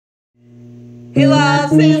He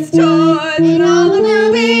loves his toys and all the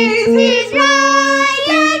movies. He's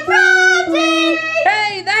Ryan Bronte.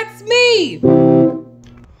 Hey, that's me.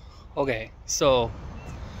 Okay, so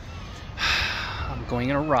I'm going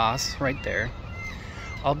to Ross right there.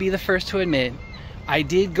 I'll be the first to admit, I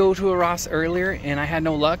did go to a Ross earlier and I had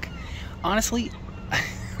no luck. Honestly,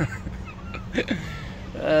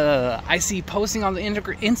 I see posting on the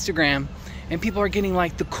Instagram and people are getting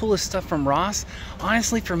like the coolest stuff from Ross.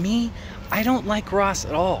 Honestly, for me, I don't like Ross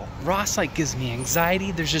at all. Ross like gives me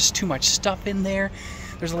anxiety. There's just too much stuff in there.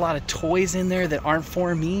 There's a lot of toys in there that aren't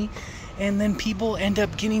for me. And then people end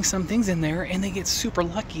up getting some things in there and they get super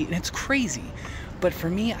lucky and it's crazy. But for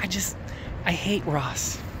me, I hate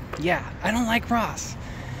Ross. Yeah, I don't like Ross.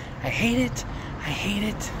 I hate it. I hate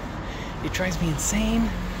it. It drives me insane.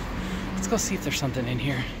 Let's go see if there's something in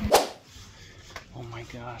here. Oh my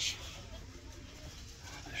gosh.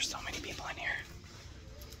 There's so many people in here.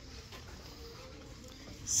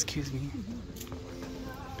 Excuse me.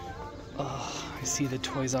 Oh, I see the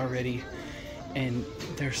toys already. And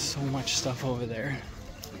there's so much stuff over there.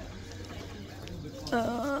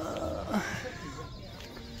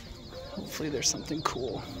 Hopefully there's something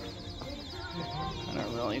cool. I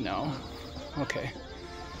don't really know. Okay.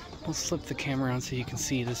 We'll slip the camera on so you can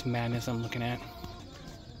see this madness I'm looking at.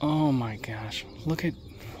 Oh my gosh. Look at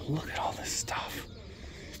all this stuff.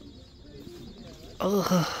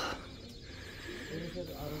 Ugh.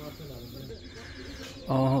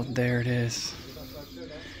 Oh, there it is.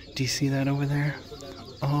 Do you see that over there?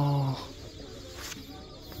 Oh.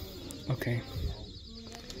 Okay.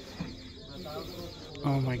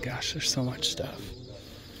 Oh my gosh, there's so much stuff.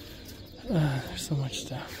 There's so much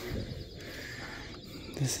stuff.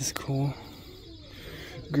 This is cool.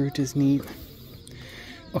 Groot is neat.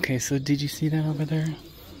 Okay, so did you see that over there?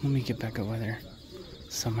 Let me get back over there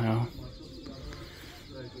somehow.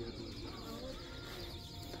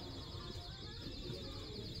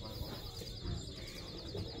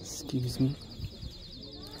 Excuse me.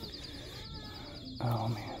 Oh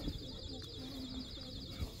man.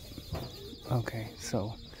 Okay,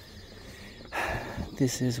 so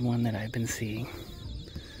this is one that I've been seeing.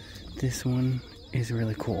 This one is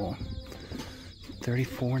really cool.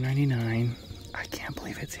 $34.99. I can't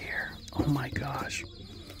believe it's here. Oh my gosh.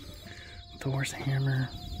 Thor's hammer.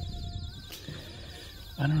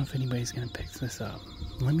 I don't know if anybody's gonna pick this up.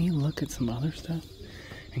 Let me look at some other stuff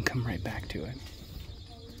and come right back to it.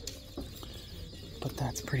 But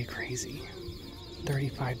that's pretty crazy.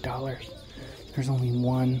 $35. There's only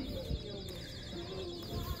one.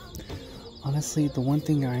 Honestly, the one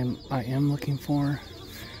thing I am looking for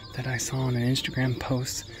that I saw on an Instagram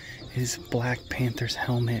post is Black Panther's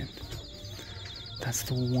helmet. That's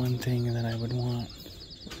the one thing that I would want.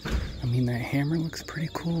 I mean, that hammer looks pretty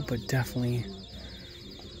cool, but definitely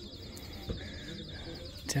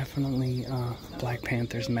Black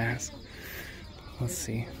Panther's mask. Let's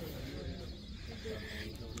see.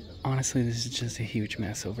 Honestly, this is just a huge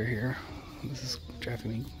mess over here. This is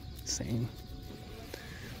driving me insane.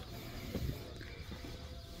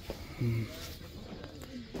 I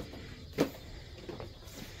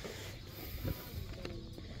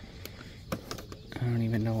don't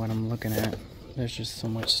even know what I'm looking at. There's just so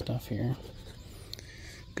much stuff here.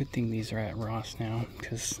 Good thing these are at Ross now,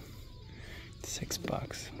 because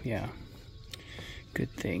 $6. Yeah.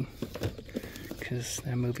 Good thing. Because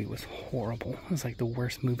that movie was horrible. It was like the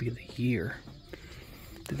worst movie of the year.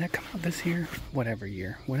 Did that come out this year? Whatever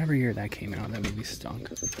year. Whatever year that came out, that movie stunk.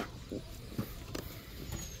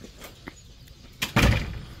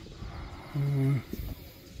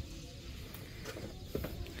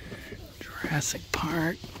 Jurassic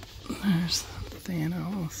Park. There's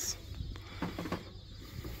Thanos.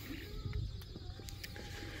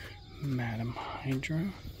 Madam Hydra.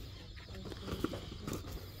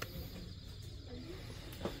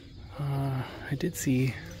 I did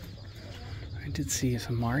see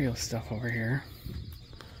some Mario stuff over here.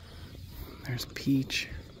 There's Peach.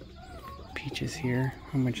 Peach is here.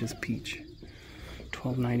 How much is Peach?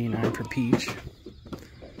 $12.99 for Peach.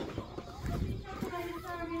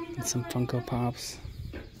 And some Funko Pops.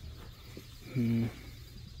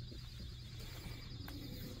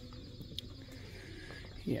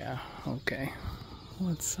 Yeah, okay.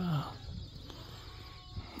 Let's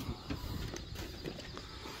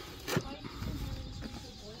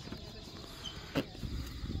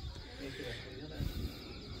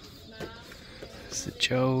There's the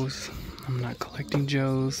Joes. I'm not collecting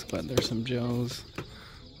Joes, but there's some Joes.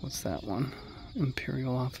 What's that one?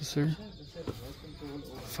 Imperial Officer.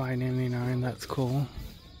 $5.99, that's cool.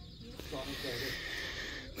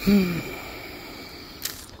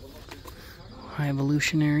 High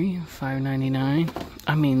Evolutionary, $5.99.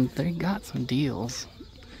 I mean, they got some deals.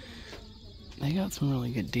 They got some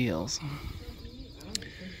really good deals.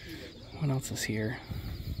 What else is here?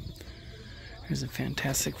 There's a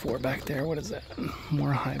Fantastic Four back there. What is that?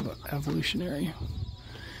 More High Evolutionary.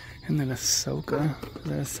 And then Ahsoka. Is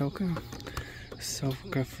that Ahsoka?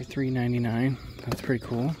 Ahsoka for $3.99. That's pretty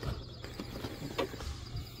cool.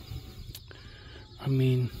 I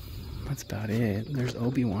mean, that's about it. There's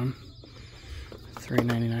Obi-Wan.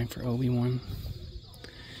 $3.99 for Obi-Wan.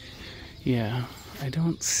 Yeah, I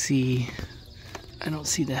don't see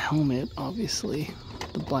the helmet, obviously.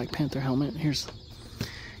 The Black Panther helmet. Here's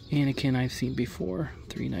Anakin I've seen before,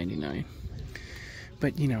 $3.99.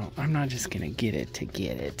 But, you know, I'm not just going to get it to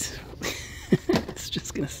get it. It's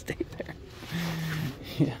just going to stay there.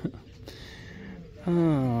 Yeah.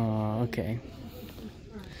 Oh, okay.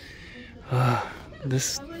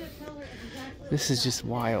 This is just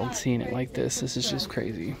wild, seeing it like this. This is just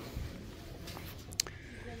crazy.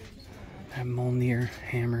 That Mjolnir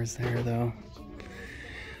hammer's there, though.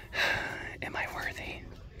 Am I worthy?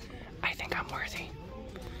 I think I'm worthy.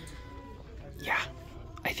 Yeah,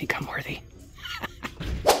 I think I'm worthy.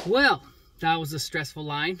 Well, that was a stressful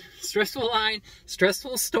line. Stressful line,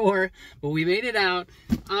 stressful store, but we made it out.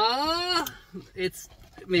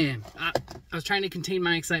 Man, I was trying to contain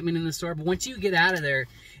my excitement in the store, but once you get out of there,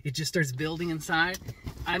 it just starts building inside.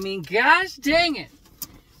 I mean, gosh dang it.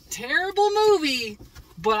 Terrible movie,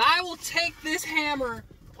 but I will take this hammer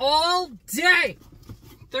all day.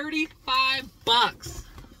 35 bucks.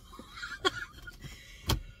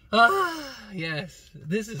 Yes,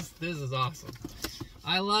 this is awesome.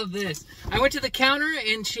 I love this. I went to the counter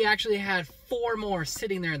and she actually had 4 more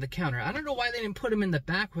sitting there at the counter. I don't know why they didn't put them in the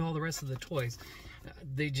back with all the rest of the toys.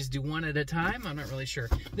 They just do one at a time? I'm not really sure.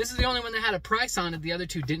 This is the only one that had a price on it. The other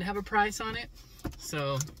 2 didn't have a price on it.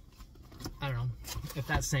 So, I don't know if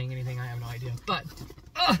that's saying anything. I have no idea. But,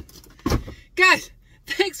 guys,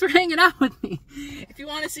 thanks for hanging out with me. If you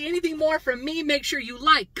want to see anything more from me, make sure you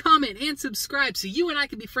like, comment, and subscribe so you and I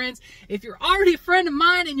can be friends. If you're already a friend of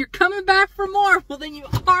mine and you're coming back for more, well, then you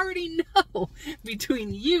already know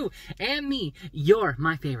between you and me, you're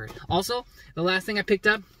my favorite. Also, the last thing I picked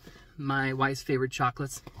up, my wife's favorite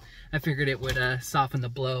chocolates. I figured it would soften the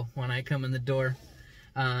blow when I come in the door.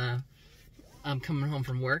 I'm coming home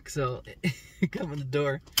from work, so I come in the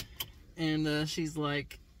door, and she's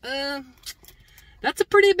like, that's a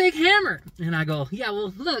pretty big hammer. And I go, yeah,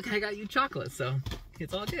 well, look, I got you chocolate, so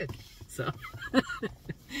it's all good. So,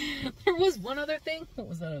 there was one other thing. What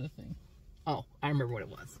was that other thing? Oh, I remember what it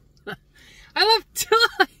was. I love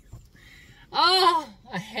toys. Oh,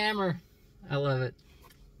 a hammer. I love it.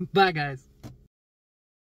 Bye, guys.